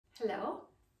Hello.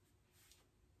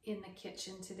 In the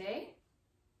kitchen today,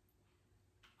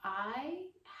 I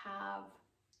have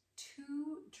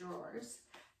 2 drawers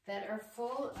that are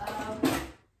full of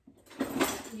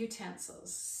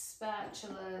utensils,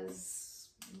 spatulas,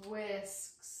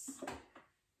 whisks,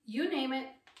 you name it.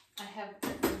 I have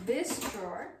this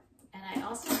drawer, and I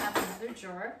also have another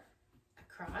drawer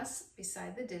across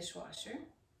beside the dishwasher.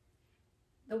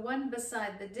 The one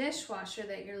beside the dishwasher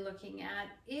that you're looking at,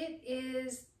 it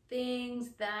is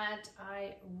things that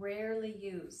I rarely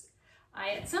use. I,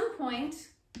 at some point,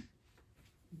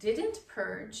 didn't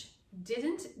purge,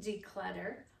 didn't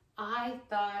declutter. I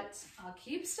thought I'll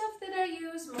keep stuff that I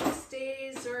use most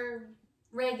days or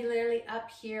regularly up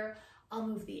here. I'll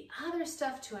move the other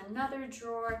stuff to another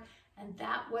drawer, and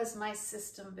that was my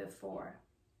system before.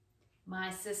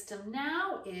 My system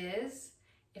now is,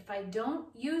 if I don't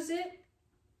use it,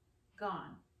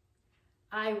 gone.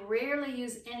 I rarely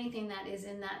use anything that is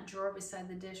in that drawer beside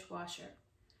the dishwasher.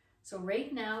 So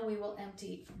right now we will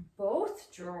empty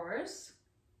both drawers,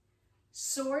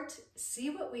 sort, see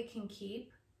what we can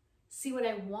keep, see what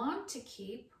I want to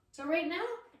keep. So right now,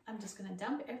 I'm just gonna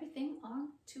dump everything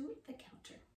onto the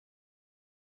counter.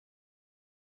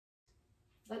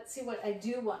 Let's see what I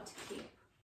do want to keep.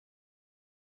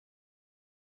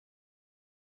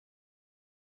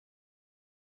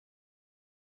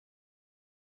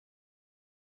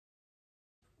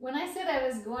 When I said I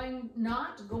was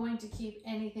not going to keep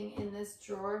anything in this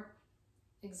drawer,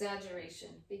 exaggeration,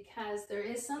 because there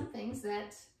is some things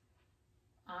that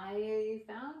I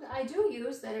found I do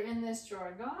use that are in this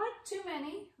drawer. Not too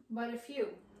many, but a few.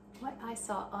 What I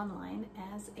saw online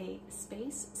as a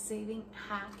space-saving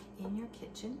hack in your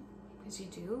kitchen, because you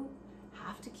do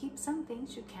have to keep some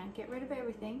things, you can't get rid of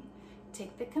everything.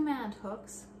 Take the command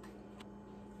hooks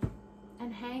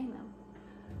and hang them.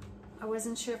 I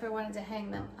wasn't sure if I wanted to hang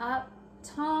them up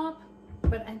top,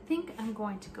 but I think I'm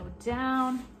going to go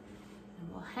down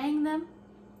and we'll hang them.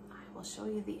 I will show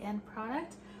you the end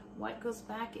product, what goes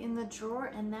back in the drawer,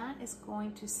 and that is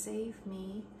going to save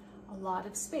me a lot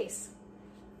of space.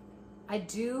 I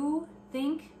do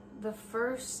think the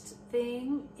first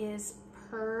thing is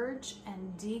purge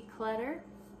and declutter,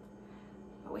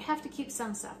 but we have to keep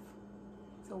some stuff.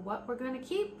 So what we're going to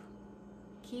keep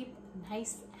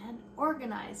nice and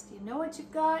organized. You know what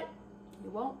you've got. You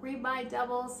won't rebuy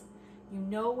doubles. You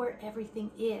know where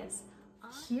everything is.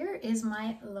 Here is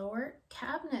my lower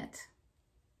cabinet.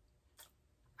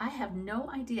 I have no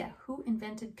idea who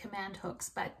invented command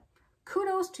hooks, but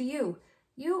kudos to you.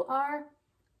 You are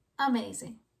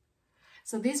amazing.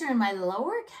 So these are in my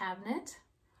lower cabinet.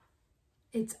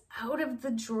 It's out of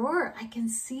the drawer. I can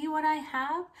see what I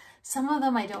have. Some of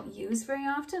them I don't use very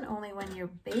often, only when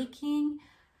you're baking.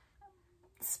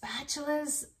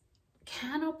 Spatulas,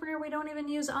 can opener we don't even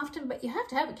use often, but you have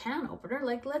to have a can opener,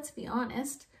 like, let's be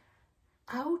honest.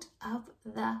 Out of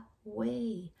the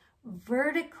way.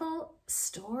 Vertical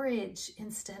storage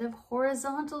instead of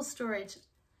horizontal storage.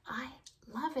 I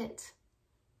love it.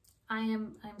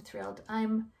 I'm thrilled.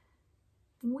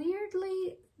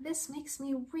 Weirdly, this makes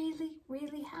me really,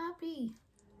 really happy.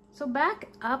 So back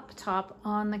up top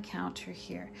on the counter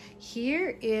here.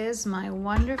 Here is my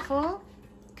wonderful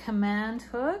command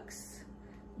hooks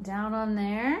down on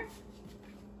there.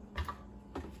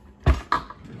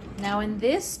 Now in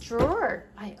this drawer,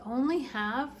 I only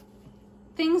have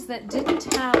things that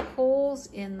didn't have holes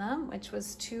in them, which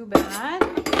was too bad.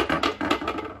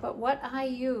 But what I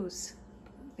use,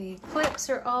 the clips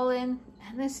are all in,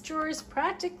 and this drawer is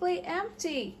practically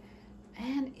empty,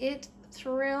 and it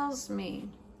thrills me.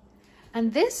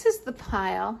 And this is the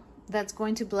pile that's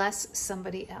going to bless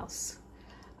somebody else.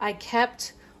 I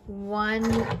kept one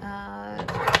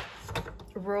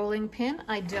rolling pin.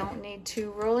 I don't need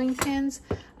 2 rolling pins.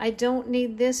 I don't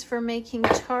need this for making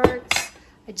tarts.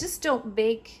 I just don't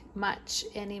bake much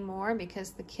anymore because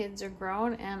the kids are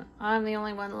grown and I'm the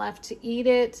only one left to eat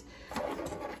it.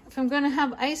 If I'm going to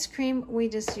have ice cream, we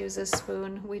just use a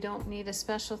spoon. We don't need a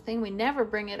special thing. We never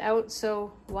bring it out,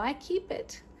 so why keep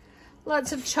it?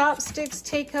 Lots of chopsticks,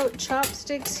 takeout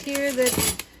chopsticks here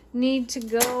that need to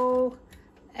go.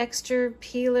 Extra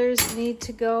peelers need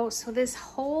to go. So this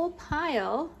whole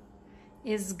pile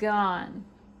is gone.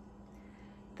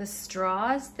 The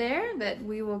straws there that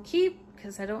we will keep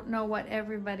because I don't know what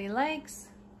everybody likes.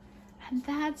 And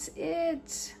that's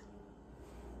it.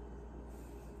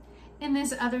 In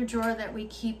this other drawer that we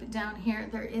keep down here,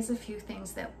 there is a few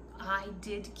things that I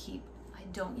did keep. I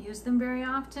don't use them very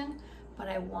often, but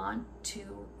I want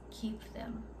to keep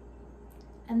them.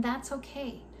 And that's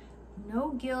okay.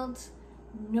 No guilt.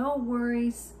 No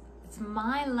worries. It's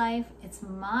my life. It's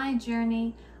my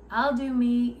journey. I'll do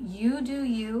me, you do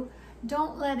you.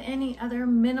 Don't let any other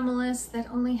minimalists that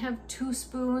only have 2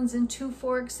 spoons and 2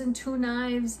 forks and 2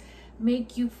 knives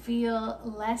make you feel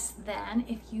less than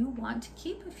if you want to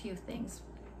keep a few things.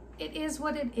 It is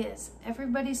what it is.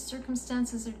 Everybody's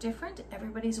circumstances are different.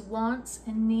 Everybody's wants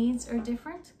and needs are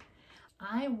different.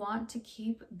 I want to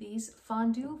keep these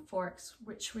fondue forks,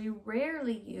 which we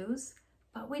rarely use,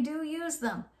 but we do use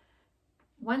them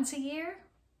once a year,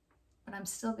 but I'm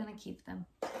still going to keep them.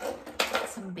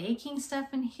 Some baking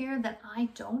stuff in here that I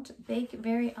don't bake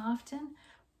very often,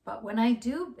 but when I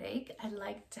do bake, I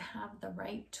like to have the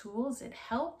right tools. It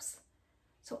helps.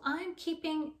 So I'm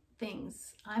keeping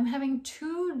things. I'm having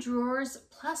 2 drawers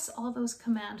plus all those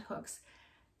command hooks.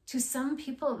 To some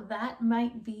people, that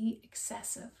might be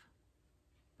excessive,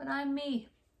 but I'm me.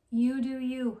 You do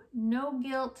you. No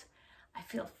guilt. I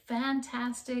feel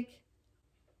fantastic.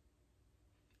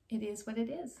 It is what it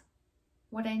is.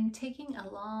 What I'm taking a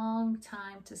long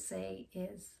time to say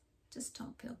is just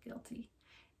don't feel guilty.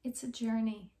 It's a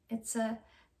journey. It's a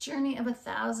journey of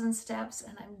 1,000 steps,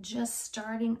 and I'm just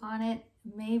starting on it.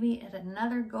 Maybe at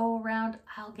another go around,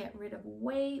 I'll get rid of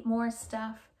way more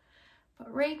stuff.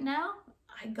 But right now,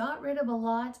 I got rid of a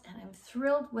lot, and I'm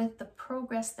thrilled with the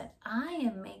progress that I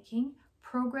am making.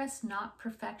 Progress, not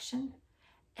perfection.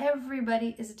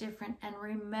 Everybody is different, and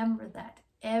remember that.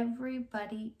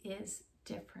 Everybody is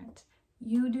different.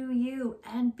 You do you,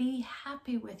 and be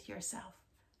happy with yourself.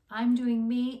 I'm doing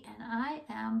me, and I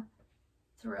am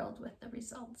thrilled with the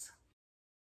results.